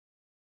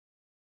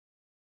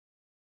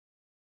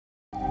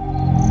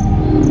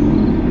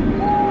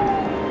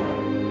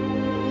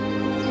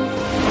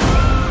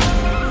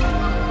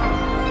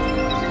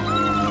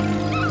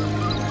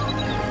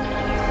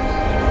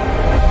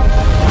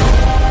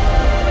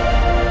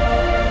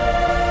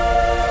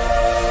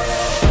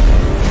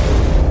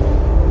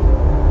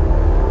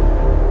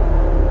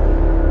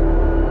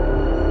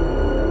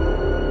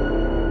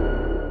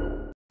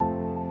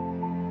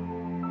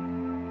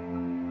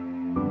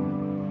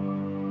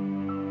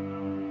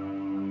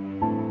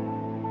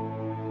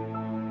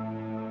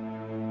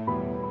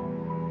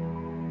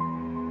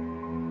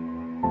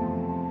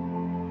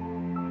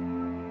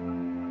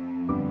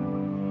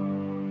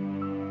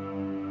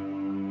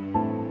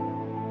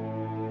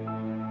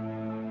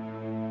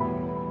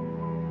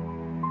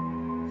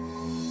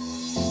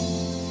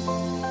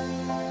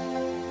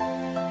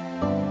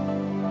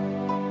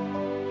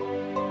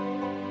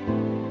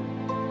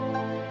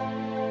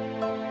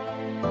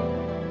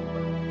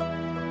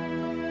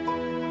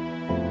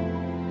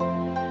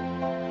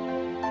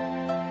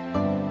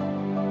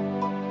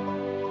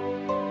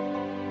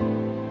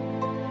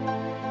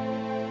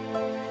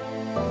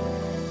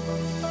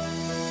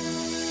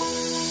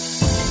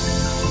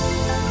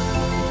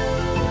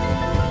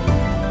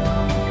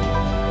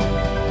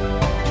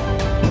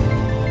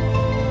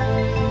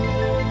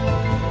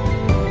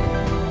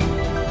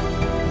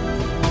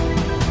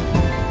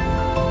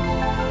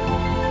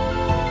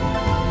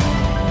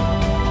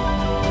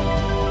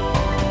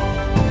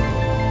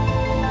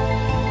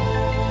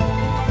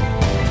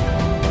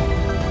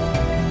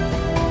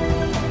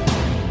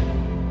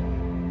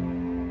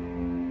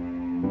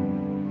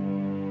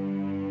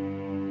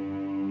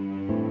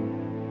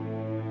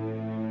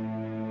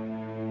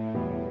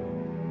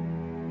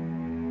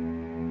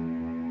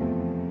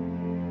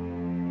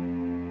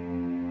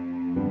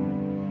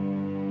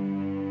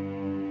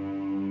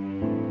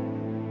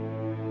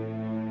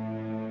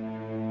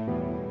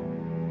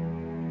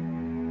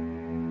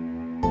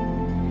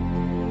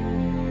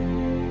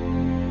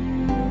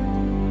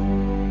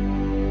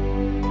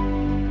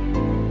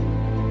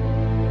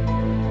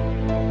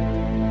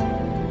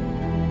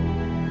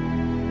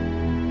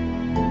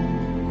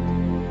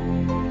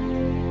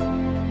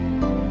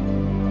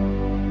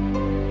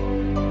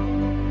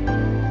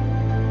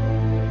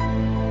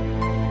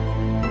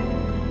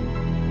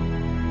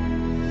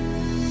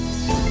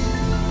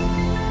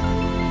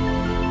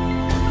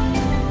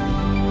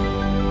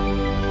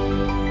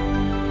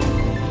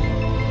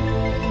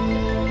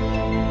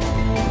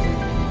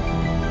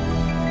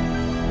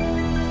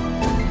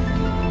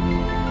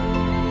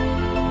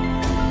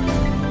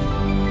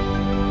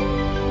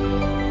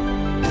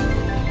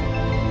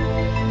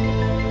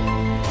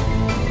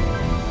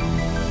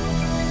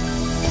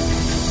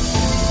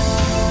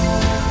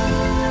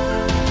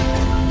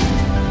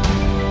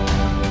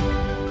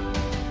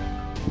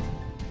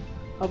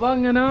അപ്പോൾ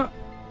അങ്ങനെ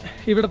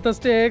ഇവിടുത്തെ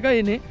സ്റ്റേ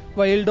കഴിഞ്ഞ്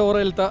വൈൽഡ്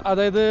ഓറയിലത്തെ,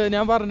 അതായത്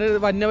ഞാൻ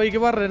വന്യവഴിക്ക്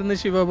പറഞ്ഞിരുന്നു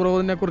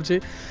ശിവബ്രോവിനെ കുറിച്ച്.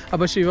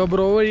 അപ്പോൾ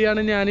ശിവബ്രോ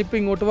വഴിയാണ് ഞാനിപ്പോൾ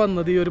ഇങ്ങോട്ട്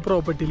വന്നത്, ഈ ഒരു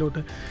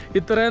പ്രോപ്പർട്ടിയിലോട്ട്.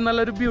 ഇത്രയും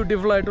നല്ലൊരു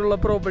ബ്യൂട്ടിഫുൾ ആയിട്ടുള്ള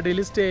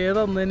പ്രോപ്പർട്ടിയിൽ സ്റ്റേ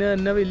തന്നതിന്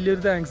തന്നെ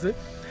വലിയൊരു താങ്ക്സ്.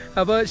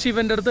 അപ്പോൾ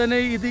ശിവൻ്റെ അടുത്ത് തന്നെ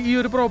ഈ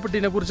ഒരു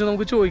പ്രോപ്പർട്ടിനെ കുറിച്ച്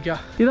നമുക്ക് ചോദിക്കാം.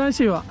 ഇതാണ്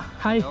ശിവ.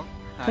 ഹായ്.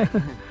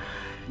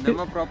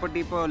 நம்ம ப்ராப்பர்ட்டி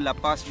இப்போ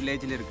லப்பாஸ்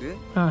வில்லேஜ்ல இருக்கு.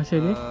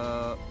 சரி.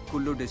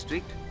 Kullu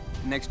district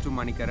next to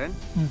மணிக்கரன்.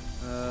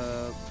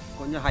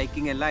 கொஞ்சம்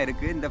ஹைக்கிங் எல்லாம்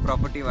இருக்கு. இந்த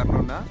ப்ராப்பர்ட்டி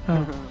வரணும்னா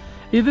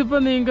ഇതിപ്പോ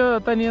நீங்க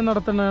தனியா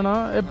நடத்தണാണോ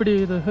எப்படி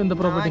இது இந்த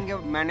ப்ராப்பர்ட்டி? நான் இங்க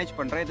மேனேஜ்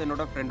பண்றேன். இது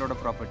என்னோட ஃப்ரெண்டோட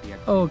ப்ராப்பர்ட்டி.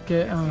 ஓகே.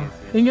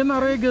 இங்க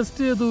நிறைய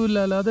கெஸ்ட் எதுவும்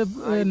இல்லல, அது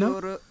என்ன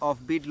ஒரு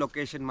ஆஃப் பீட்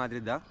லொகேஷன்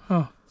மாதிரி தான்.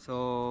 ஸோ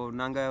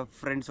நாங்கள்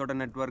ஃப்ரெண்ட்ஸோட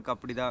நெட்வொர்க்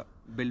அப்படி தான்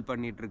பில்ட்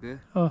பண்ணிட்டு இருக்கு.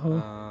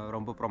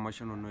 ரொம்ப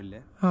ப்ரொமோஷன் ஒன்றும் இல்லை.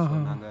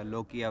 நாங்கள்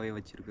லோக்கியாவே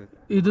வச்சிருக்கு.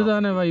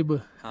 இதுதானே வைப்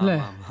இல்லை?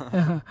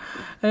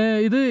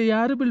 இது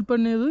யாரு பில்ட்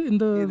பண்ணியது?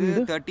 இந்த இது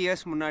 30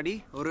 years முன்னாடி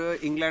ஒரு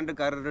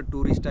இங்கிலாந்துக்காரர்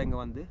டூரிஸ்டாக இங்கே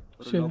வந்து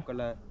ஒரு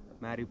லோக்கலை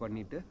മാരി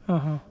பண்ணிட்டு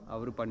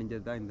അവർ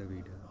പണിഞ്ഞത് தான் இந்த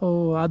വീട്. ഓ,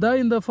 അതാ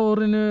இந்த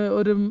ഫോറിൻ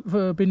ഒരു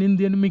പിന്നെ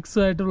ഇന്ത്യൻ മിക്സ്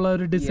ആയിട്ടുള്ള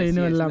ഒരു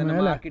ഡിസൈനും എല്ലാം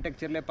അല്ലേ?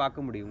 ആർക്കിടെക്ചറിലെ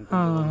பார்க்க முடியும்.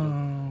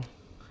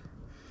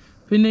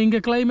 പിന്നെ இங்க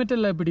கிளைமேட்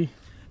எல்லாம் எப்படி?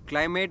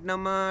 கிளைமேட்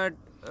நம்ம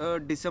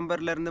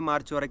டிசம்பர்ல இருந்து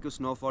மார்ச் வரைக்கும்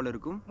ஸ்னோஃபால்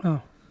இருக்கும்.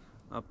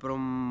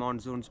 அப்புறம்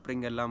மான்சூன்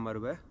ஸ்ப்ரிங் எல்லாம்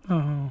வருவே.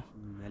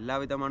 எல்லா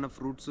விதமான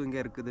ஃப்ரூட்ஸும் இங்க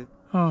இருக்குது.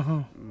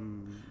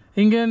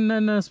 இங்க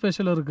என்ன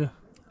ஸ்பெஷல் இருக்கு?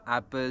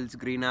 apples,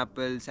 green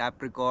apples,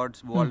 apricots,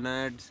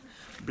 walnuts,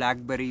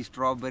 blackberry,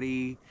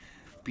 strawberry,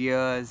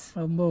 pears,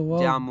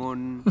 jamun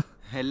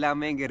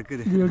எல்லாமே இங்க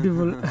இருக்குது.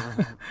 ബ്യൂട്ടിഫുൾ.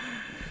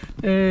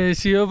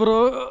 ശിവബ്രോ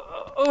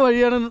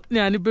വഴിയാണ്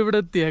ഞാനിപ്പോൾ ഇവിടെ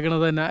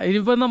എത്തിയേക്കണത് തന്നെ.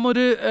 ഇനിയിപ്പോൾ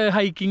നമ്മൊരു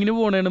ഹൈക്കിങ്ങിന്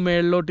പോകണേണ്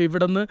മേളിലോട്ട്.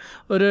 ഇവിടെ നിന്ന്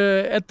ഒരു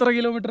എത്ര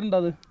കിലോമീറ്റർ ഉണ്ട്?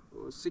 അത്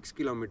 6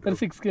 കിലോമീറ്റർ.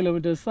 6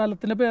 കിലോമീറ്റർ.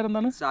 സ്ഥലത്തിന്റെ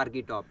പേരെന്താണ്?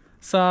 സാർഗി ടോപ്പ്.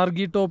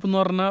 സാർഗി ടോപ്പ് എന്ന്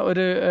പറഞ്ഞ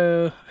ഒരു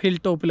ഹിൽ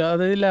ടോപ്പിൽ,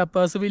 അതായത്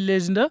ലാപ്പാസ്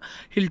വില്ലേജിൻ്റെ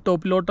ഹിൽ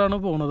ടോപ്പിലോട്ടാണ്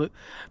പോണത്.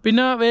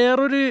 പിന്നെ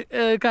വേറൊരു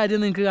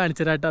കാര്യം നിങ്ങൾക്ക്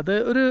കാണിച്ചു തരാം കേട്ടോ.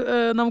 അത്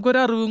നമുക്കൊരു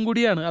അറിവും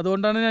കൂടിയാണ്,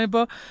 അതുകൊണ്ടാണ്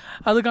ഞാനിപ്പോൾ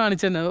അത്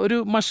കാണിച്ചു തന്നെ. ഒരു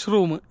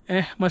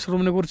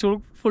മഷ്റൂമിനെ കുറിച്ച്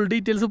ഫുൾ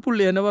ഡീറ്റെയിൽസ്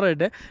പുള്ളി തന്നെ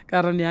പറയട്ടെ.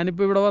 കാരണം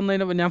ഞാനിപ്പോൾ ഇവിടെ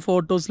വന്നതിന് ഞാൻ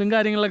ഫോട്ടോസിലും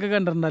കാര്യങ്ങളൊക്കെ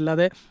കണ്ടിട്ടുണ്ട്,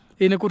 അല്ലാതെ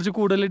ഇതിനെക്കുറിച്ച്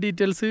കൂടുതൽ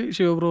ഡീറ്റെയിൽസ്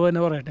ശിവബ്രോ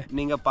തന്നെ പറയട്ടെ.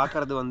 നിങ്ങൾ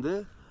பார்க்கறது வந்து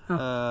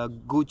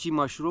கூச்சி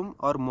மஷ்ரூம்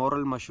ஆர்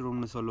மோரல்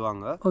மஷ்ரூம்னு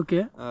சொல்லுவாங்க. ஓகே.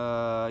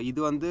 இது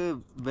வந்து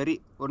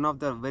one of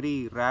the very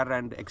rare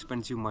and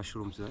expensive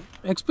mushrooms.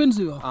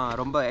 எக்ஸ்பென்சிவா?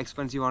 ரொம்ப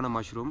எக்ஸ்பென்சிவான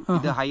மஷ்ரூம்.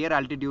 இது ஹையர்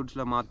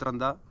ஆல்டிடியூட்ஸ்ல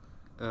மாத்திரம் தான்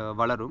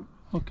வளரும்.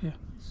 ஓகே.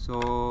 ஸோ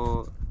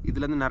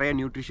இதுல இருந்து நிறைய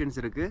நியூட்ரிஷன்ஸ்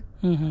இருக்கு.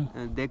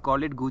 தே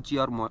call it கூச்சி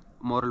R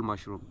moral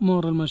mushroom.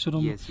 Moral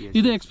mushroom.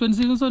 இது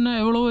எக்ஸ்பென்சிவ் சொன்னா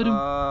எவ்வளவு வரும்?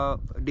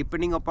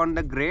 Depending upon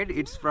the great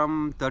it's from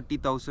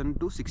 30,000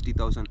 to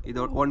 60,000.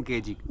 இது 1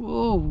 kg.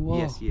 ஓ,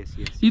 எஸ் எஸ்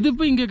எஸ். இது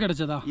இப்போ இங்க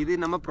கிடைச்சதா? இது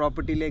நம்ம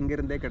ப்ராப்பர்ட்டில எங்க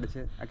இருந்தே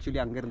கிடைச்சது.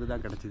 ஆக்சுவலி அங்க இருந்து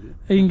தான் கிடைச்சது.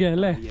 இங்க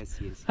இல்ல? S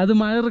S. அது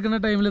மழை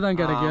இருக்கிற டைம்ல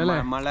தான் கிடைக்கும் இல்ல?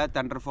 மழை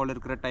தண்டர் ஃபால்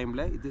இருக்கிற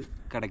டைம்ல இது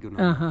கிடைக்கும்.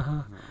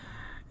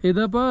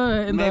 இதப்போ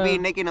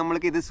இன்னைக்கு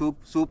நம்மளுக்கு இது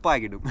சூப்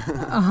ஆகிடும்.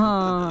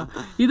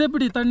 இது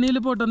எப்படி தண்ணியில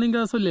போட்டா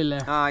நீங்க சொல்லல?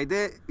 இது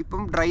இப்போ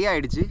ட்ரை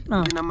ஆயிடுச்சு.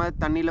 இது நம்ம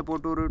தண்ணியில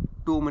போட்டு ஒரு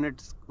 2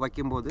 minutes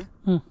வைக்கும்போது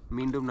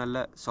மீண்டும்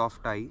நல்ல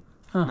சாஃப்ட் ஆகி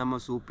நம்ம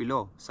சூப்பிலோ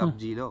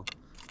സബ്ജിയിലോ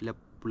இல்ல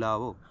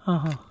പുലാവോ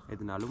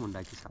ഏതിനാലും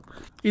ഉണ്ടാക്കി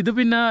സാപ്പിടാം. ഇത്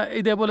പിന്നെ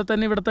ഇതേപോലെ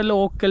തന്നെ ഇവിടുത്തെ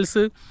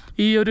ലോക്കൽസ്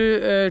ഈ ഒരു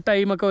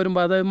ടൈമൊക്കെ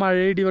വരുമ്പോൾ, അതായത് മഴ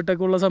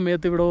ഇടിവെട്ടൊക്കെ ഉള്ള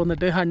സമയത്ത് ഇവിടെ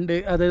വന്നിട്ട് ഹണ്ട്,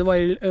 അതായത്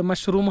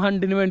മഷ്റൂം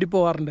ഹണ്ടിന് വേണ്ടി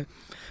പോകാറുണ്ട്,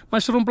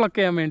 മഷ്റൂം പ്ലക്ക്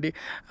ചെയ്യാൻ വേണ്ടി.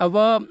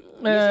 അപ്പോൾ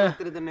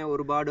തന്നെ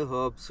ഒരുപാട്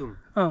ഹെർബ്സും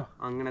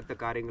അങ്ങനത്തെ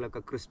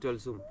കാര്യങ്ങളൊക്കെ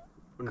ക്രിസ്റ്റൽസ്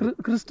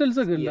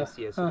ഒക്കെ ഉണ്ട്.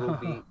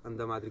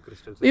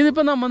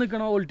 ഇതിപ്പോ നമ്മ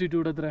നിൽക്കണ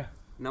ഓൾട്ടിറ്റ്യൂഡ് എത്ര?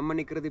 நம்ம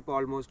நிக்கிறது இப்போ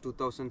ஆல்மோஸ்ட்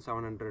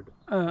 2700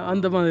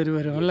 அந்த மாதிரி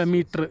வரும் இல்ல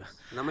மீட்டர்.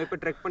 நம்ம இப்போ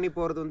ட்ரெக் பண்ணி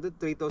போறது வந்து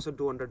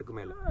 3200க்கு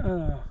மேல.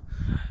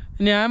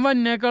 ഞാൻ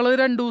വന്നേക്കാൾ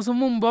 2 ദിവസം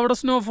മുമ്പ് അവിടെ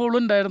സ്നോഫോൾ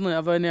ഉണ്ടായിരുന്നു.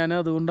 അപ്പോൾ ഞാൻ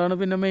അതുകൊണ്ടാണ്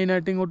പിന്നെ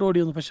മെയിനായിട്ട് ഇങ്ങോട്ട് ഓടി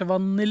വന്നത്. പക്ഷെ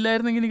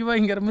വന്നില്ലായിരുന്നെങ്കിൽ എനിക്ക്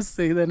ഭയങ്കര മിസ്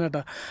ചെയ്തേനെ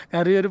കേട്ടോ.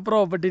 കാരണം ഈ ഒരു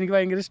പ്രോപ്പർട്ടി എനിക്ക്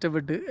ഭയങ്കര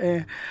ഇഷ്ടപ്പെട്ട്.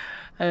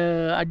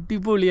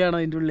 അടിപൊളിയാണ്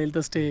അതിൻ്റെ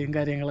ഉള്ളിലത്തെ സ്റ്റേയും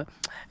കാര്യങ്ങൾ.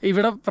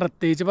 ഇവിടെ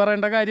പ്രത്യേകിച്ച്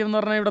പറയേണ്ട കാര്യം എന്ന്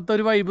പറഞ്ഞാൽ ഇവിടുത്തെ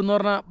ഒരു വൈബ് എന്ന്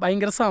പറഞ്ഞാൽ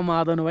ഭയങ്കര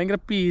സമാധാനം, ഭയങ്കര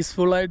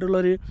പീസ്ഫുൾ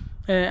ആയിട്ടുള്ളൊരു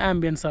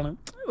ആംബിയൻസ് ആണ്.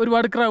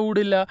 ഒരുപാട്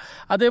ക്രൗഡില്ല.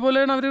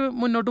 അതേപോലെയാണ് അവർ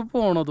മുന്നോട്ട്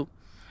പോണതും.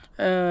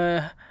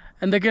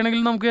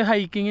 എന്തൊക്കെയാണെങ്കിലും നമുക്ക്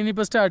ഹൈക്കിങ്ങിന്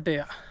ഇപ്പോൾ സ്റ്റാർട്ട്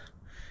ചെയ്യാം.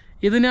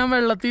 ഇത് ഞാൻ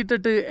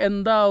വെള്ളത്തിയിട്ടിട്ട്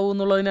എന്താവും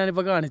എന്നുള്ളത്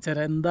ഞാനിപ്പോൾ കാണിച്ചു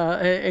തരാം,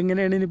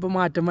 എങ്ങനെയാണ് ഇനിയിപ്പോൾ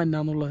മാറ്റം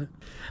വന്നാന്നുള്ളത്.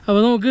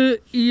 അപ്പോൾ നമുക്ക്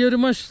ഈ ഒരു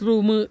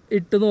മഷ്റൂം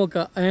ഇട്ട്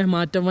നോക്കാം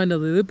മാറ്റം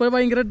വന്നത്. ഇതിപ്പോൾ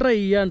ഭയങ്കര ഡ്രൈ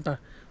ആണ് കേട്ടോ,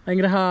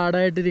 ഭയങ്കര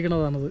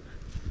ഹാർഡായിട്ടിരിക്കണതാണത്.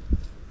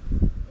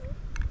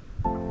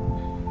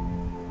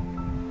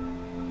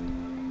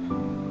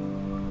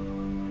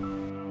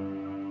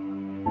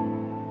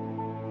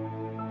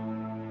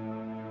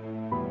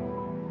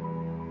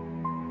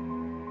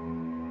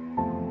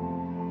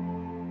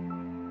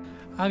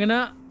 അങ്ങനെ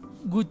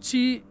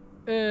ഗുച്ചി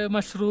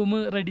മഷ്റൂം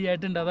റെഡി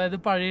ആയിട്ടുണ്ട്. അതായത്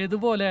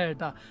പഴയതുപോലെ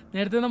ആയിട്ടാ.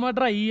 നേരത്തെ നമ്മൾ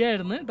ഡ്രൈ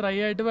ആയിരുന്നു, ഡ്രൈ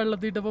ആയിട്ട്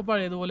വെള്ളത്തിയിട്ടപ്പോൾ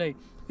പഴയതുപോലെ ആയി.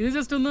 ഇത്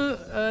ജസ്റ്റ് ഒന്ന്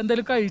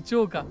എന്തായാലും കഴിച്ചു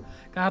നോക്കാം.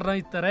 കാരണം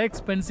ഇത്ര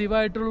എക്സ്പെൻസീവ്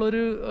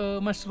ആയിട്ടുള്ളൊരു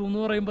മഷ്റൂം എന്ന്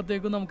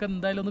പറയുമ്പോഴത്തേക്കും നമുക്ക്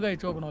എന്തായാലും ഒന്ന്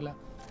കഴിച്ചു നോക്കണമല്ലോ.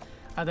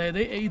 അതായത്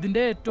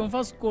ഇതിൻ്റെ ഏറ്റവും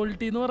ഫസ്റ്റ്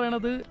ക്വാളിറ്റി എന്ന്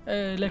പറയണത്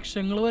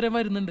ലക്ഷങ്ങൾ വരെ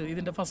വരുന്നുണ്ട്.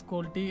 ഇതിൻ്റെ ഫസ്റ്റ്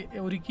ക്വാളിറ്റി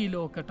 1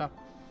 കിലോ ഒക്കെ കേട്ടോ.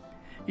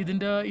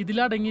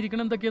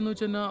 ഇതിലടങ്ങിയിരിക്കണം എന്തൊക്കെയാണെന്ന്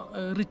വെച്ച് കഴിഞ്ഞാൽ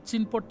റിച്ച്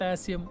ഇൻ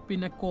പൊട്ടാസ്യം,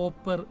 പിന്നെ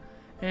കോപ്പർ,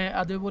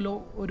 അതേപോലെ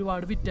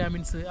ഒരുപാട്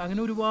വിറ്റാമിൻസ്,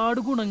 അങ്ങനെ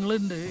ഒരുപാട്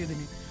ഗുണങ്ങളുണ്ട്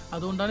ഇതിന്.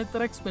 അതുകൊണ്ടാണ്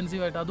ഇത്ര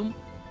എക്സ്പെൻസീവ് ആയിട്ട്, അതും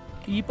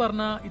ഈ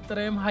പറഞ്ഞ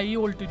ഇത്രയും ഹൈ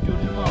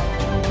ഓൾട്ടിറ്റ്യൂഡിൽ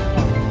മാത്രം.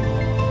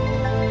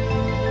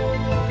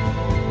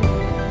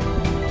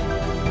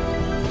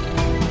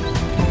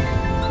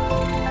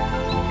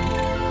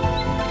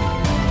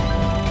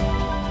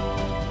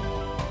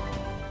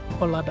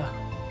 കൊള്ളാട്ടാ.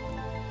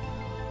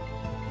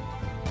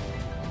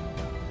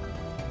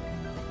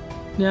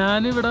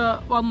 ഞാനിവിടെ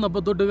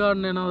വന്നപ്പോൾ തൊട്ട്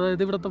കാണണേണ്,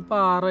 അതായത് ഇവിടുത്തെ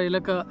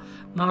പാറയിലൊക്കെ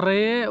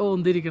നിറയെ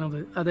ഓന്തിരിക്കണത്.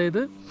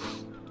 അതായത്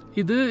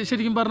ഇത്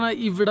ശരിക്കും പറഞ്ഞാൽ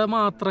ഇവിടെ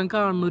മാത്രം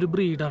കാണുന്ന ഒരു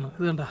ബ്രീഡാണ്.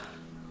 ഇത് കണ്ട,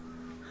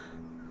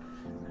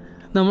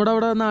 നമ്മുടെ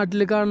അവിടെ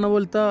നാട്ടിൽ കാണുന്ന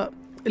പോലത്തെ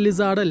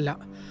ലിസാർഡല്ല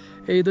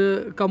ഇത്.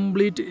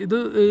 കംപ്ലീറ്റ്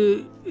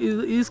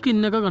ഈ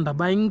സ്കിന്നൊക്കെ കണ്ട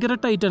ഭയങ്കര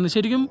ടൈറ്റാണ്.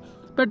 ശരിക്കും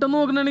പെട്ടെന്ന്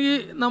നോക്കണമെങ്കിൽ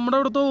നമ്മുടെ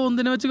അവിടുത്തെ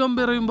ഓന്തിനെ വെച്ച്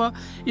കമ്പയർ ചെയ്യുമ്പോൾ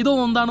ഇത്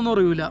ഓന്താണെന്ന്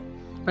പറയൂല.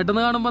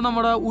 പെട്ടെന്ന് കാണുമ്പോൾ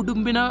നമ്മുടെ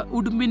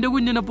ഉടുമ്പിൻ്റെ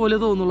കുഞ്ഞിനെ പോലെ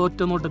തോന്നുള്ളൂ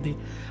ഒറ്റ നോട്ടത്തിൽ.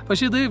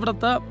 പക്ഷെ ഇത്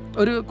ഇവിടുത്തെ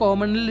ഒരു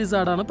കോമൺ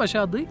ലിസാർഡാണ്. പക്ഷെ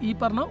അത് ഈ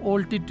പറഞ്ഞ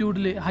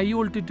ഓൾട്ടിറ്റ്യൂഡിൽ, ഹൈ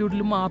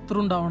ഓൾട്ടിറ്റ്യൂഡിൽ മാത്രം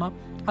ഉണ്ടാവണം,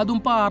 അതും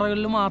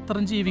പാറകളിൽ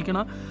മാത്രം ജീവിക്കണ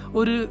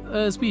ഒരു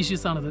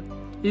സ്പീഷീസാണിത്.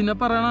 ഇതിനെ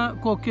പറയണ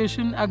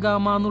കോക്കേഷ്യൻ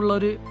അഗാമ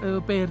എന്നുള്ളൊരു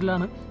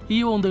പേരിലാണ് ഈ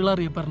ഓന്തുകൾ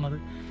അറിയപ്പെടുന്നത്.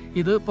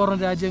 ഇത് പുറം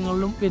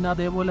രാജ്യങ്ങളിലും പിന്നെ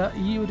അതേപോലെ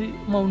ഈ ഒരു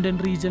മൗണ്ടൻ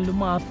റീജിയനിലും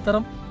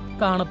മാത്രം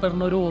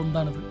കാണപ്പെടുന്ന ഒരു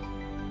ഓന്താണിത്.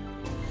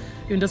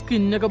 ഇതിൻ്റെ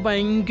സ്കിന്നൊക്കെ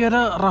ഭയങ്കര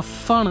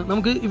റഫാണ്.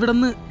 നമുക്ക് ഇവിടെ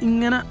നിന്ന്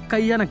ഇങ്ങനെ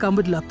കൈ അനക്കാൻ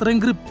പറ്റില്ല, അത്രയും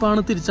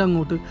ഗ്രിപ്പാണ്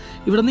തിരിച്ചങ്ങോട്ട്.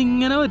 ഇവിടെ നിന്ന്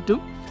ഇങ്ങനെ പറ്റും.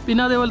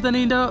 പിന്നെ അതേപോലെ തന്നെ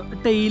ഇതിൻ്റെ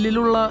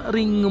ടെയിലുള്ള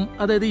റിങ്ങും,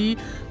 അതായത് ഈ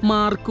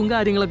മാർക്കും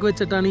കാര്യങ്ങളൊക്കെ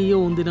വെച്ചിട്ടാണ് ഈ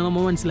ഓന്തിനെ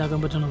നമ്മൾ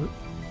മനസ്സിലാക്കാൻ പറ്റണത്.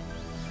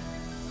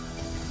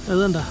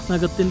 അതുണ്ട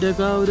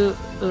നഖത്തിൻ്റെയൊക്കെ ആ ഒരു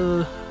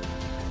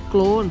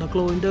ക്ലോ ഉണ്ട്,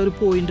 ക്ലോയിൻ്റെ ഒരു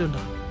പോയിൻ്റ്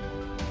ഉണ്ട്.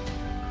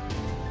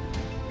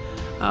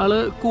 ആള്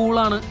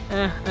കൂളാണ്,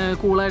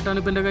 കൂളായിട്ടാണ്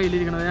ഇപ്പം എൻ്റെ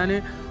കയ്യിലിരിക്കണത്. ഞാൻ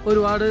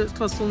ഒരുപാട്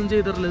സ്ട്രെസ്സൊന്നും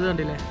ചെയ്തിട്ടില്ല. ഇത്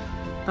കണ്ടില്ലേ,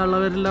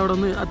 തള്ളവരില്ല അവിടെ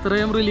നിന്ന്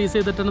അത്രയും റിലീസ്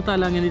ചെയ്തിട്ടാണ്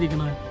തല അങ്ങനെ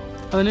ഇരിക്കണത്.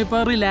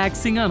 അവനിപ്പോൾ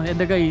റിലാക്സിങ് ആണ്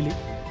എൻ്റെ കയ്യിൽ.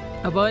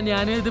 അപ്പോൾ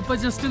ഞാൻ ഇതിപ്പോൾ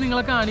ജസ്റ്റ്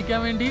നിങ്ങളെ കാണിക്കാൻ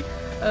വേണ്ടി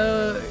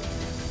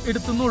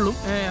എടുത്തുന്നുള്ളൂ.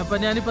 അപ്പോൾ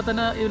ഞാനിപ്പോൾ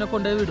തന്നെ ഇതിനെ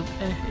കൊണ്ടുപോയി വിടും.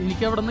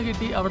 എനിക്ക് അവിടെ നിന്ന്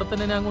കിട്ടി, അവിടെ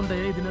തന്നെ ഞാൻ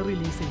കൊണ്ടുപോയി ഇതിനെ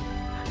റിലീസ് ചെയ്യും.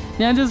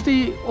 ഞാൻ ജസ്റ്റ്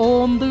ഈ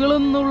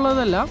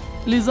ഓന്തുകളെന്നുള്ളതല്ല,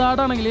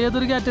 ലിസാർഡാണെങ്കിൽ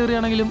ഏതൊരു കാറ്റഗറി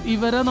ആണെങ്കിലും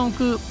ഇവരെ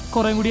നമുക്ക്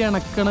കുറേ കൂടി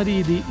ഇണക്കണ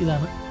രീതി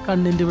ഇതാണ്.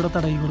 കണ്ണിൻ്റെ ഇവിടെ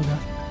തടയി കൊടുക്കുക,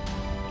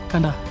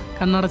 കണ്ട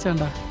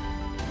കണ്ണടച്ചണ്ട,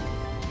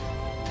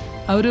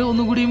 അവർ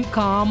ഒന്നും കൂടിയും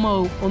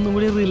കാമാവും, ഒന്നും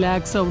കൂടി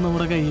റിലാക്സ് ആവും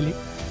നമ്മുടെ കയ്യിൽ.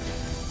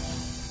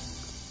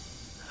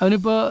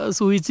 അവനിപ്പോൾ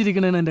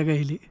സൂചിച്ചിരിക്കണേണ് എൻ്റെ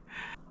കയ്യിൽ.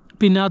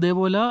 പിന്നെ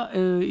അതേപോലെ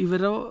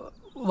ഇവരെ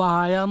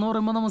വായ എന്ന്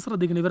പറയുമ്പോൾ നമ്മൾ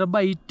ശ്രദ്ധിക്കണം, ഇവരെ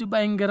ബൈറ്റ്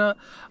ഭയങ്കര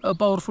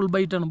പവർഫുൾ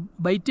ബൈറ്റാണ്.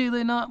 ബൈറ്റ് ചെയ്ത്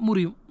കഴിഞ്ഞാൽ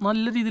മുറിയും,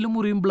 നല്ല രീതിയിൽ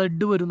മുറിയും,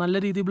 ബ്ലഡ് വരും, നല്ല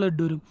രീതിയിൽ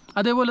ബ്ലഡ് വരും.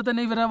 അതേപോലെ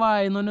തന്നെ ഇവരെ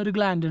വായെന്ന് തന്നെ ഒരു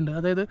ഗ്ലാൻഡ് ഉണ്ട്,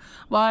 അതായത്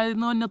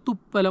വായെന്ന് പറഞ്ഞ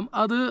തുപ്പലം,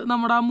 അത്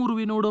നമ്മുടെ ആ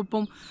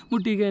മുറിവിനോടൊപ്പം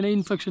മുട്ടിക്കഴിഞ്ഞാൽ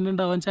ഇൻഫെക്ഷൻ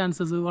ഉണ്ടാവാൻ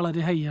ചാൻസസ്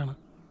വളരെ ഹൈ ആണ്.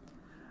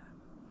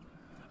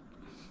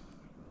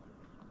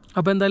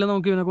 അപ്പോൾ എന്തായാലും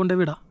നമുക്ക് ഇവനെ കൊണ്ട്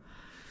വിടാം.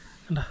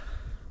 കണ്ട,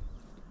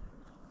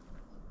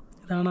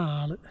 ഇതാണ്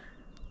ആള്.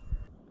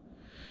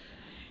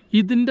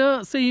 ഇതിൻ്റെ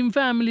സെയിം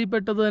ഫാമിലി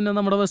പെട്ടത് തന്നെ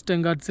നമ്മുടെ വെസ്റ്റേൺ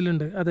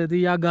ഗാട്ട്സിലുണ്ട്, അതായത്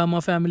ഈ അഗാമ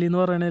ഫാമിലി എന്ന്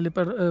പറയുന്നതിൽ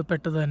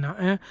പെട്ടത് തന്നെ.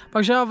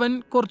 പക്ഷെ അവൻ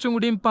കുറച്ചും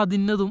കൂടിയും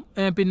പതിഞ്ഞതും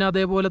പിന്നെ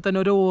അതേപോലെ തന്നെ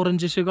ഒരു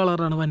ഓറഞ്ചിഷ്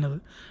കളറാണ് വന്നത്.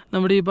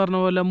 നമ്മുടെ ഈ പറഞ്ഞ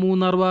പോലെ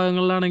മൂന്നാർ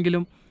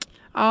ഭാഗങ്ങളിലാണെങ്കിലും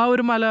ആ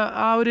ഒരു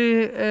ആ ഒരു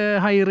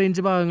ഹൈ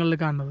റേഞ്ച് ഭാഗങ്ങളിൽ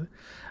കാണുന്നത്.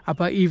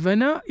 അപ്പോൾ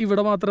ഇവനെ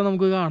ഇവിടെ മാത്രമേ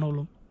നമുക്ക്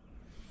കാണുള്ളൂ.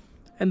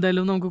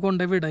 എന്തായാലും നമുക്ക്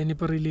കൊണ്ടുപോയി വിടാം,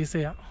 ഇനിയിപ്പോൾ റിലീസ്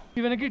ചെയ്യാം.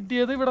 ഇവനെ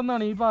കിട്ടിയത് ഇവിടെ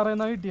നിന്നാണ്, ഈ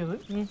പാറയെന്നാണ് കിട്ടിയത്.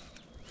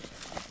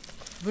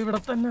 അപ്പോൾ ഇവിടെ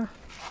തന്നെ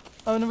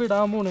അവന്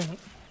വിടാൻ പോണേണ്.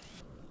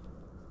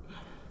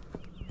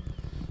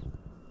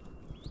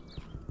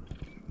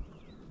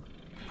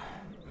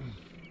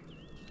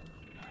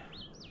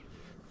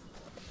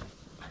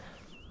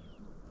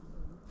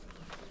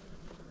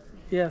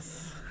 യെസ്,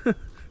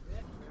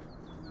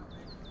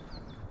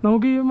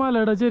 നമുക്ക് ഈ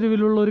മലയുടെ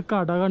ചെരുവിലുള്ള ഒരു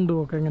കട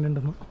കണ്ടുപോക്കാം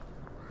എങ്ങനെയുണ്ടെന്ന്.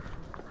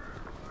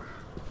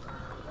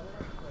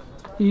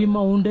 ഈ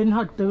മൗണ്ടൻ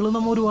ഹട്ടുകൾ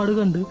നമ്മൾ ഒരുപാട്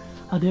കണ്ട്,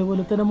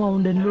 അതേപോലെ തന്നെ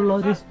മൗണ്ടനിലുള്ള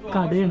ഒരു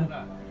കടയാണ്.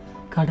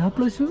 കട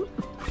പ്ലസ്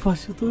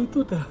പശു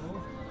തൊയ്ത്തോട്ടാ,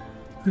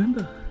 വേണ്ട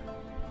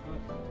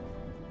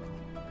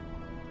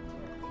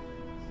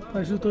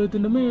പശു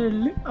തൊയ്ത്തിൻ്റെ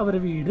മേളിൽ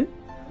അവരെ വീട്,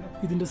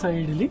 ഇതിൻ്റെ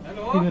സൈഡിൽ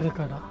ഇവരുടെ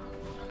കട.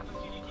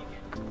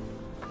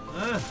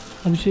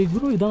 അഭിഷേക്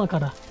ബ്രോ, ഇതാണ്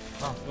കട.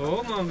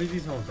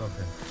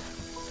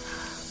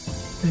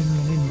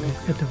 എങ്ങനെയുണ്ട്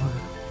സെറ്റപ്പ്?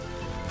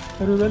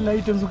 എല്ലാ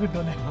ഐറ്റംസും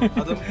കിട്ടുമല്ലേ?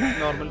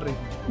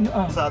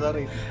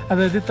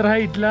 അതായത് ഇത്ര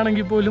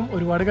ഹൈറ്റിലാണെങ്കിൽ പോലും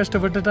ഒരുപാട്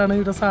കഷ്ടപ്പെട്ടിട്ടാണ്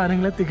ഇവിടെ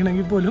സാധനങ്ങൾ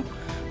എത്തിക്കണമെങ്കിൽ പോലും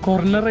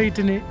കുറഞ്ഞ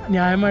റേറ്റിന്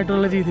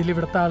ന്യായമായിട്ടുള്ള രീതിയിൽ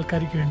ഇവിടുത്തെ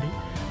ആൾക്കാർക്ക് വേണ്ടി,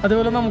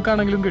 അതേപോലെ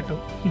നമുക്കാണെങ്കിലും കിട്ടും.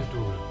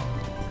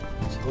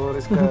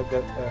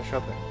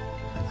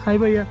 ഹായ്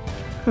ഭയ്യ.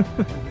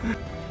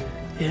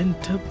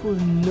 എൻ്റെ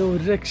പൊന്നെ,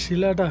 ഒരു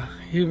രക്ഷയില്ലാട്ടാ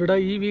ഇവിടെ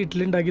ഈ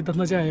വീട്ടിലുണ്ടാക്കി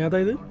തന്ന ചായ.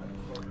 അതായത്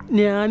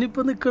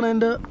ഞാനിപ്പോൾ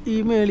നിൽക്കണതിൻ്റെ ഈ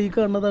മേളിൽ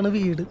കാണുന്നതാണ്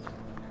വീട്.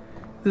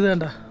 ഇത്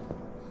വേണ്ട,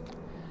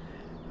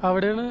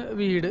 അവിടെയാണ്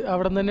വീട്.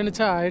 അവിടെ നിന്ന് തന്നെയാണ്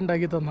ചായ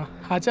ഉണ്ടാക്കി തന്ന.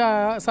 ആ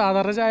ചായ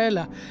സാധാരണ ചായ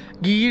അല്ല,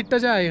 ഗീ ഇട്ട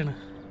ചായയാണ്.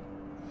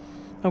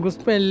 നമുക്ക്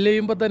സ്മെല്ല്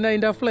ചെയ്യുമ്പോൾ തന്നെ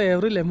അതിൻ്റെ ആ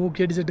ഫ്ലേവർ ഇല്ലേ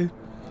മൂക്കി അടിച്ചിട്ട്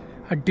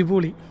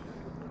അടിപൊളി.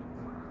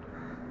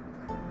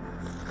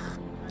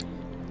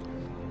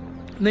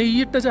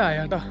 നെയ്യിട്ട ചായ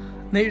കേട്ടോ,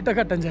 നെയ്യിട്ട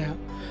കട്ടൻ ചായ.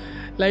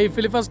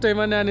 ലൈഫിൽ ഫസ്റ്റ്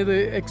ടൈമാണ് ഞാനിത്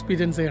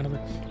എക്സ്പീരിയൻസ് ചെയ്യണത്.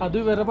 അത്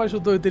ഇവരുടെ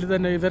പശുത്തൊഴുത്തിൽ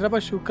തന്നെ, ഇവരുടെ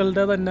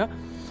പശുക്കളുടെ തന്നെ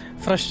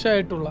ഫ്രഷ്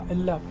ആയിട്ടുള്ള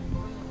എല്ലാം.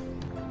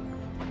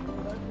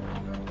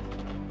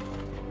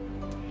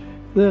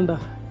 ഇത് കണ്ട,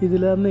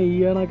 ഇതിൽ ആ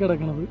നെയ്യാണ്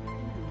കിടക്കണത്.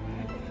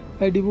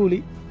 അടിപൊളി.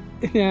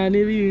 ഞാൻ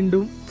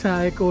വീണ്ടും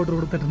ചായക്ക് ഓർഡർ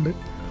കൊടുത്തിട്ടുണ്ട്.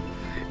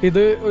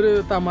 ഇത് ഒരു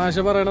തമാശ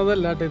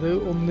പറയണതല്ല കേട്ടോ, ഇത്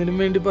ഒന്നിനും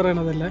വേണ്ടി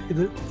പറയണതല്ല,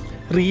 ഇത്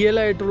റിയൽ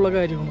ആയിട്ടുള്ള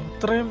കാര്യമാണ്.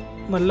 അത്രയും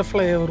നല്ല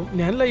ഫ്ലേവറും.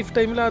 ഞാൻ ലൈഫ്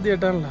ടൈമിൽ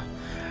ആദ്യമായിട്ടാണല്ലോ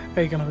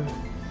കഴിക്കണത്.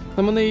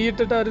 നമ്മൾ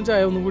നെയ്യിട്ടിട്ട് ആരും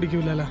ചായ ഒന്നും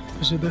കുടിക്കില്ലല്ലോ,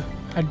 പക്ഷെ ഇത്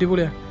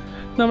അടിപൊളിയാണ്.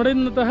 നമ്മുടെ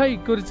ഇന്നത്തെ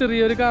ഹൈക്ക് ഒരു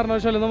ചെറിയൊരു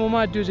കാരണവശാലും നമ്മൾ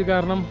മാറ്റി വെച്ചു.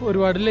 കാരണം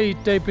ഒരുപാട്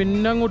ലേറ്റായി.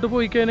 പിന്നെ അങ്ങോട്ട്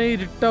പോയി കഴിഞ്ഞാൽ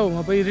ഇരുട്ടാവും.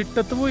 അപ്പോൾ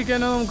ഇരുട്ടത്ത് പോയി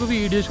കഴിഞ്ഞാൽ നമുക്ക്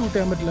വീഡിയോ ഷൂട്ട്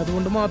ചെയ്യാൻ പറ്റില്ല.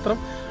 അതുകൊണ്ട് മാത്രം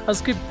അത്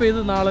സ്കിപ്പ്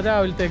ചെയ്ത് നാളെ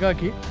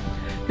രാവിലത്തേക്കാക്കി.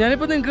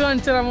 ഞാനിപ്പോൾ നിങ്ങൾക്ക്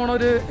കാണിച്ചു തരാൻ പോണ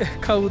ഒരു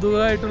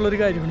കൗതുകമായിട്ടുള്ളൊരു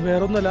കാര്യമാണ്.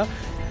 വേറെ ഒന്നുമല്ല,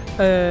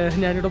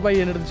 ഞാനിവിടെ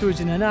പയ്യൻ്റെ അടുത്ത്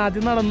ചോദിച്ചു. ഞാൻ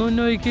ആദ്യം നടന്നു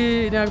നോക്കി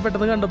ഞാൻ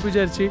പെട്ടെന്ന് കണ്ടപ്പോൾ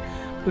വിചാരിച്ച്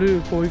ഒരു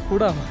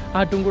കോഴിക്കൂടാണ്,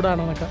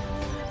 ആട്ടുംകൂടാണെന്നൊക്കെ.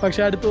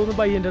 പക്ഷേ അടുത്ത് വന്ന്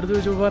പയ്യൻ്റെ അടുത്ത്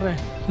ചോദിച്ചപ്പോൾ പറഞ്ഞേ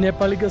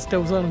നേപ്പാളി ഗസ്റ്റ്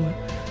ഹൗസ് ആണെന്ന്.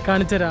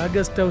 കാണിച്ചു തരാം ആ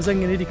ഗസ്റ്റ് ഹൗസ്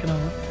എങ്ങനെ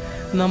ഇരിക്കണമെന്ന്.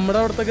 നമ്മുടെ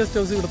അവിടുത്തെ ഗസ്റ്റ്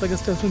ഹൗസ് ഇവിടുത്തെ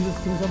ഗസ്റ്റ് ഹൗസും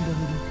സംഭവം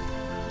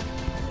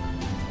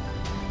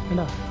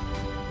വേണ്ട.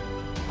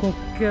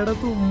 കൊക്കയുടെ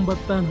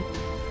തുമ്പത്താണ്,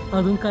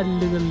 അതും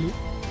കല്ലുകളിൽ.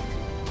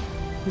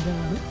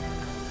 ഇതാണ്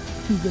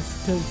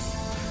ഗസ്റ്റ് ഹൗസ്.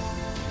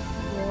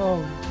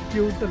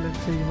 ക്യൂട്ടല്ലേ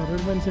ചെയ്യുന്നത്,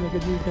 ഒരു മനുഷ്യനൊക്കെ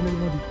ജീവിക്കണത്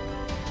മതി.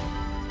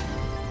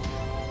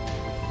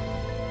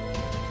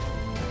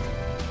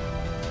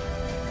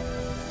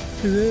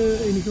 ഇത്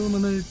എനിക്ക്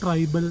തോന്നുന്നത്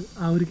ട്രൈബൽ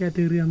ആ ഒരു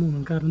കാറ്റഗറിയാണെന്ന്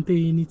തോന്നുന്നു. കാരണം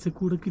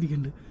തേനീച്ചക്കൂടൊക്കെ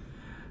ഇരിക്കുന്നുണ്ട്,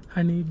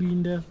 ഹണി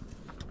ബീൻ്റെ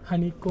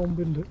ഹണി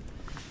കോമ്പുണ്ട്.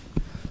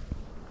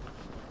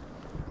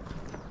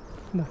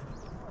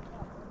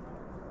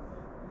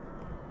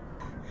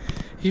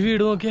 ഈ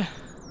വീട് നോക്കിയാ,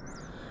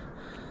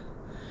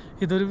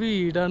 ഇതൊരു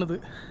വീടാണിത്.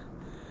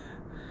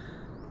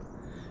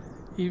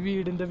 ഈ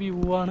വീടിൻ്റെ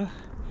വ്യൂ ആണ്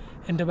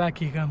എൻ്റെ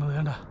ബാക്കിൽ കാണുന്നത്.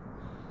 കണ്ട,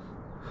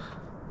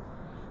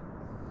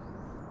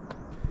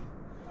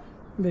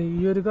 ഈ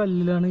ഒരു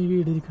കല്ലിലാണ് ഈ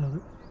വീട് ഇരിക്കുന്നത്.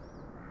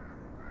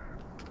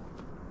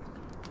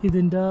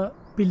 ഇതിൻ്റെ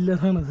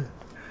പില്ലറാണിത്.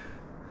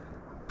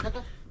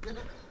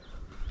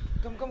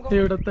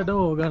 ഇവിടുത്തെ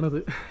ഡോഗാണിത്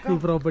ഈ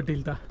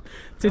പ്രോപ്പർട്ടിയിലത്തെ.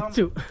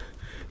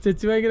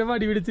 ചെച്ചു ഭയങ്കര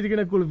മടി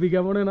പിടിച്ചിരിക്കണേ,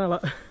 കുളിപ്പിക്കാൻ പോണ ആളാ.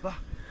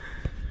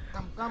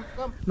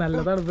 നല്ല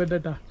തണുപ്പുണ്ട്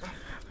കേട്ടാ.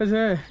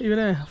 പക്ഷേ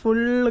ഇവനെ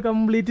ഫുള്ള്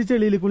കംപ്ലീറ്റ്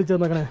ചെളിയിൽ കുളിച്ചു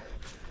വന്നേക്കണേ.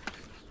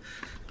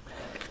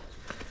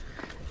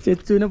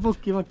 ചെച്ചുവിനെ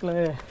പൊക്കി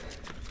മക്കളെ.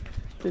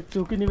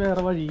 ചെച്ചുക്ക് ഇനി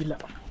വേറെ വഴിയില്ല,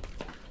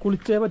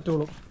 കുളിച്ചേ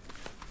പറ്റുള്ളൂ.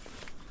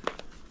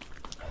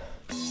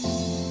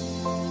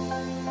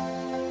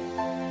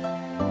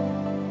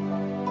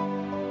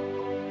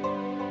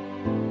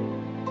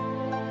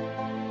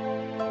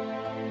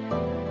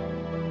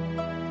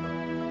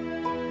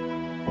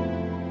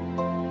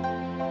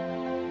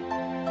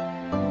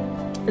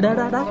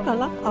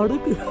 കള്ള അവിടെ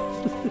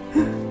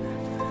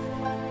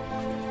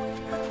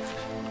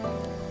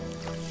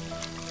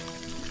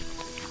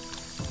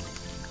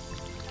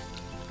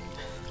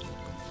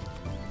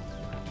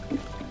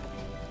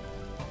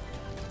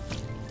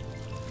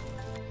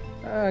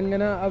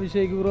അങ്ങനെ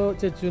അഭിഷേക് ബ്രോ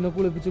ചെച്ചുവിനെ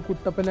കുളിപ്പിച്ച്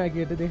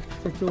കുട്ടപ്പനാക്കിയിട്ട്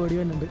ചെച്ചു ഓടി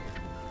വന്നിട്ടുണ്ട്.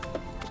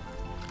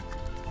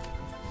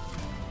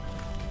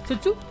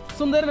 ചെച്ചു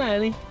സുന്ദരനായ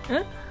നീ?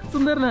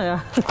 സുന്ദരനായ?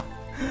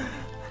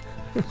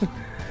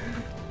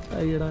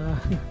 അയ്യടാ,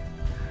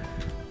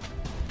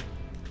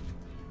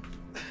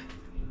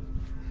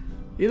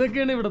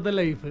 ഇതൊക്കെയാണ് ഇവിടുത്തെ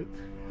ലൈഫ്.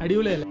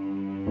 അടിപൊളിയല്ലേ?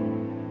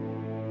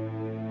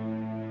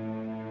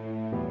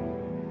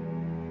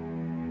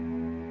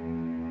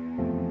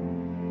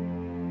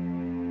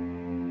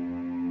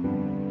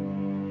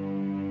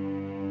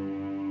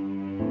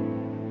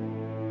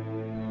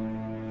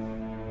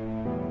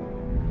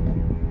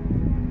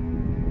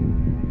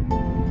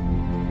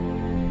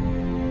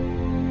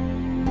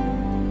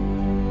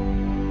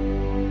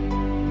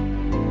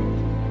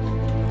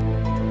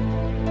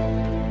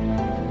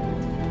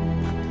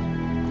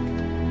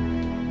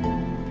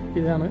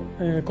 ഇതാണ്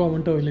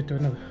കോമൺ ടോയ്ലറ്റ്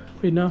വരുന്നത്.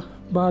 പിന്നെ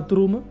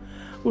ബാത്റൂം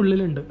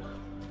ഉള്ളിലുണ്ട്.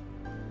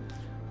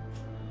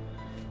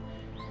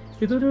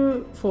 ഇതൊരു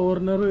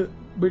ഫോറിനർ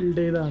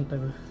ബിൽഡ് ചെയ്താണ്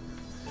കേട്ടത്.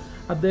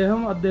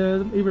 അദ്ദേഹം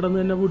ഇവിടെ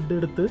നിന്ന് തന്നെ വുഡ്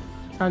എടുത്ത്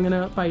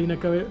അങ്ങനെ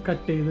പൈനൊക്കെ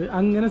കട്ട് ചെയ്ത്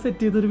അങ്ങനെ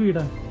സെറ്റ് ചെയ്തൊരു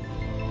വീടാണ്.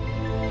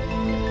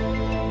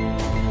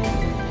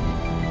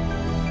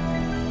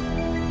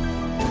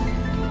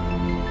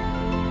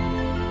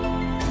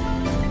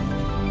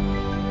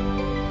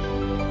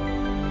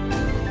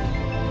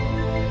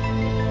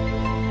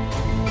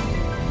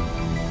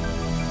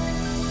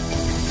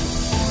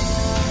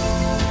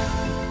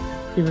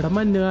 ഇവിടെ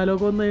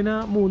മഞ്ഞുകാലമൊക്കെ വന്നു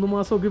കഴിഞ്ഞാൽ 3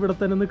 മാസമൊക്കെ ഇവിടെ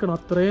തന്നെ നിൽക്കണം.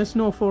 അത്രയും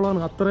സ്നോഫോളാണ്,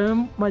 അത്രയും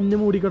മഞ്ഞ്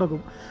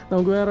മൂടിക്കിടക്കും.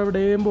 നമുക്ക് വേറെ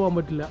എവിടെയും പോകാൻ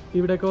പറ്റില്ല.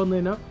 ഇവിടെയൊക്കെ വന്നു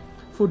കഴിഞ്ഞാൽ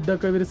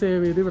ഫുഡൊക്കെ ഇവർ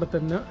സേവ് ചെയ്ത് ഇവിടെ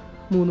തന്നെ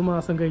 3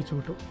 മാസം കഴിച്ചു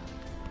കിട്ടും.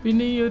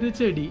 പിന്നെ ഈ ഒരു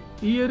ചെടി,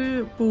 ഈ ഒരു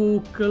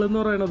പൂക്കൾ എന്ന്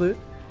പറയണത്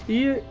ഈ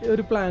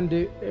ഒരു പ്ലാന്റ്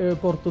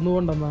പുറത്തുനിന്ന്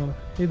കൊണ്ടുവന്നതാണ്.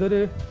 ഇതൊരു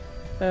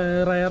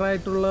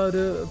റയറായിട്ടുള്ള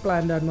ഒരു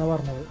പ്ലാന്റ് ആണെന്നാണ്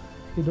പറഞ്ഞത്.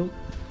 ഇതും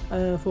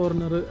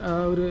ഫോറിനർ ആ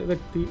ഒരു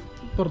വ്യക്തി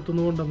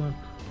പുറത്തുനിന്ന് കൊണ്ടുവന്നതാണ്.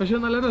 പക്ഷെ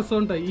നല്ല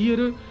രസമുണ്ടായി. ഈ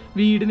ഒരു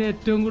വീടിന്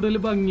ഏറ്റവും കൂടുതൽ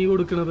ഭംഗി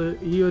കൊടുക്കുന്നത്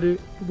ഈ ഒരു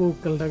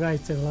പൂക്കളുടെ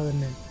കാഴ്ചകൾ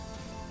തന്നെയാണ്.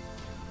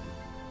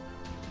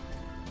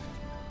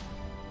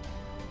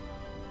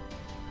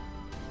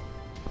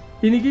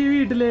 എനിക്ക് ഈ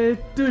വീട്ടിലെ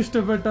ഏറ്റവും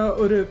ഇഷ്ടപ്പെട്ട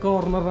ഒരു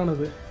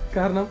കോർണറാണിത്.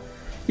 കാരണം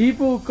ഈ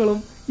പൂക്കളും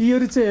ഈ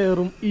ഒരു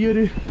ചെയറും ഈ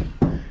ഒരു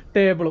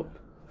ടേബിളും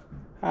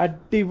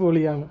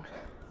അടിപൊളിയാണ്.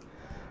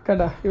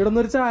 കണ്ട, ഇവിടെ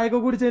നിന്ന് ഒരു ചായയൊക്കെ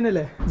കുടിച്ചു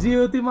തന്നെയല്ലേ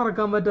ജീവിതത്തിൽ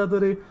മറക്കാൻ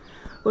പറ്റാത്തൊരു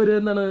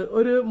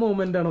ഒരു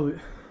മൊമെൻ്റ് ആണത്.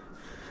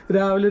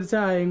 രാവിലെ ഒരു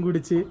ചായയും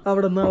കുടിച്ച്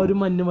അവിടെ നിന്ന് ആ ഒരു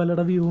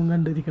മഞ്ഞുമലയുടെ വ്യൂവും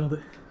കണ്ടിരിക്കണത്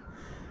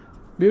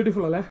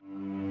ബ്യൂട്ടിഫുൾ അല്ലേ?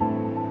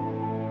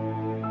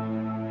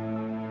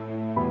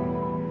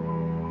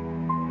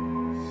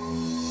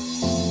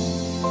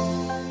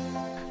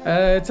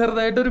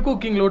 ചെറുതായിട്ടൊരു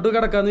കുക്കിങ്ങിലോട്ട്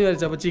കിടക്കാന്ന്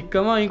വിചാരിച്ചു. അപ്പൊ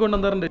ചിക്കൻ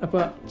വാങ്ങിക്കൊണ്ടുവന്നിട്ടുണ്ട്.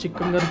 അപ്പൊ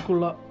ചിക്കൻ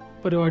കറിക്കുള്ള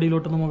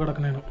പരിപാടിയിലോട്ട് നമുക്ക്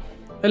കിടക്കണേണ്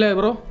അല്ലേ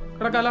ബ്രോ?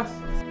 കിടക്കാല.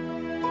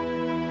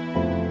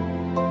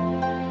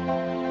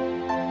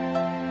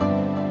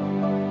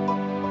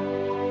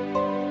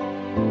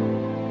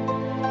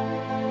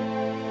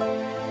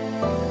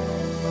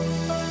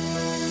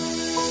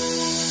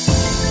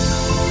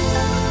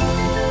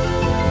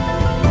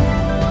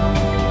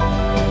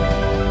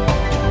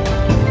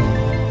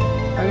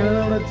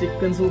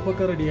 ചിക്കൻ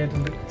സൂപ്പൊക്കെ റെഡി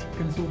ആയിട്ടുണ്ട്.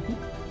 ചിക്കൻ സൂപ്പ്,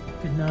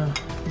 പിന്നെ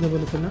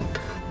ഇതേപോലെ തന്നെ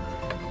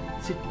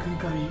ചിക്കൻ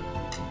കറി.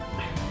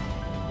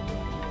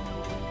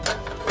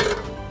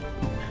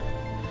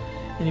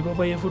 ഇനിയിപ്പോൾ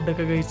പയ്യെ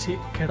ഫുഡൊക്കെ കഴിച്ച്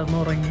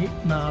കിടന്നുറങ്ങി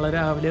നാളെ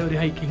രാവിലെ ഒരു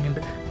ഹൈക്കിംഗ്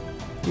ഉണ്ട്.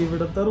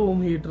 ഇവിടുത്തെ റൂം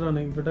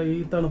ഹീറ്ററാണ്. ഇവിടെ ഈ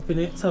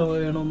തണുപ്പിന് സർവ്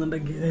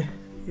ചെയ്യണമെന്നുണ്ടെങ്കിൽ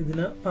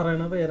ഇതിന്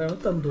പറയണ പേരാണ്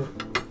തന്തൂർ.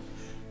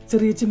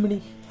 ചെറിയ ചിമ്മിണി,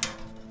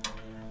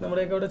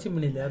 നമ്മുടെയൊക്കെ അവിടെ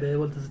ചിമ്മിണി ഇല്ല,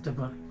 അതേപോലത്തെ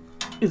സെറ്റപ്പാണ്.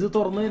 ഇത്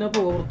തുറന്നു കഴിഞ്ഞാൽ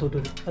പോകാൻ പുറത്തോട്ട്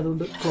വരും,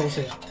 അതുകൊണ്ട് ക്ലോസ്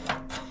ചെയ്യാം.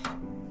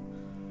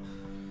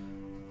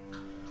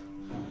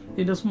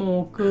 ഇതിൻ്റെ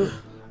സ്മോക്ക്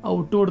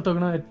ഔട്ട്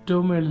കൊടുത്തേക്കണ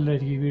ഏറ്റവും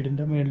മേളിലായിരിക്കും,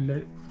 വീടിൻ്റെ മേളിൽ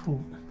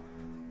പോവും.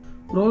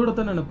 ബ്രോ ഇവിടെ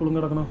തന്നെയാണ് എപ്പോഴും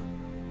കിടക്കണം?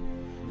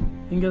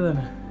 എങ്കിൽ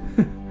തന്നെ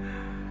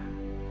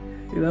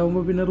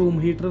ഇതാവുമ്പോൾ പിന്നെ റൂം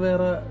ഹീറ്റർ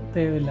വേറെ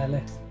തേവില്ല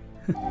അല്ലേ?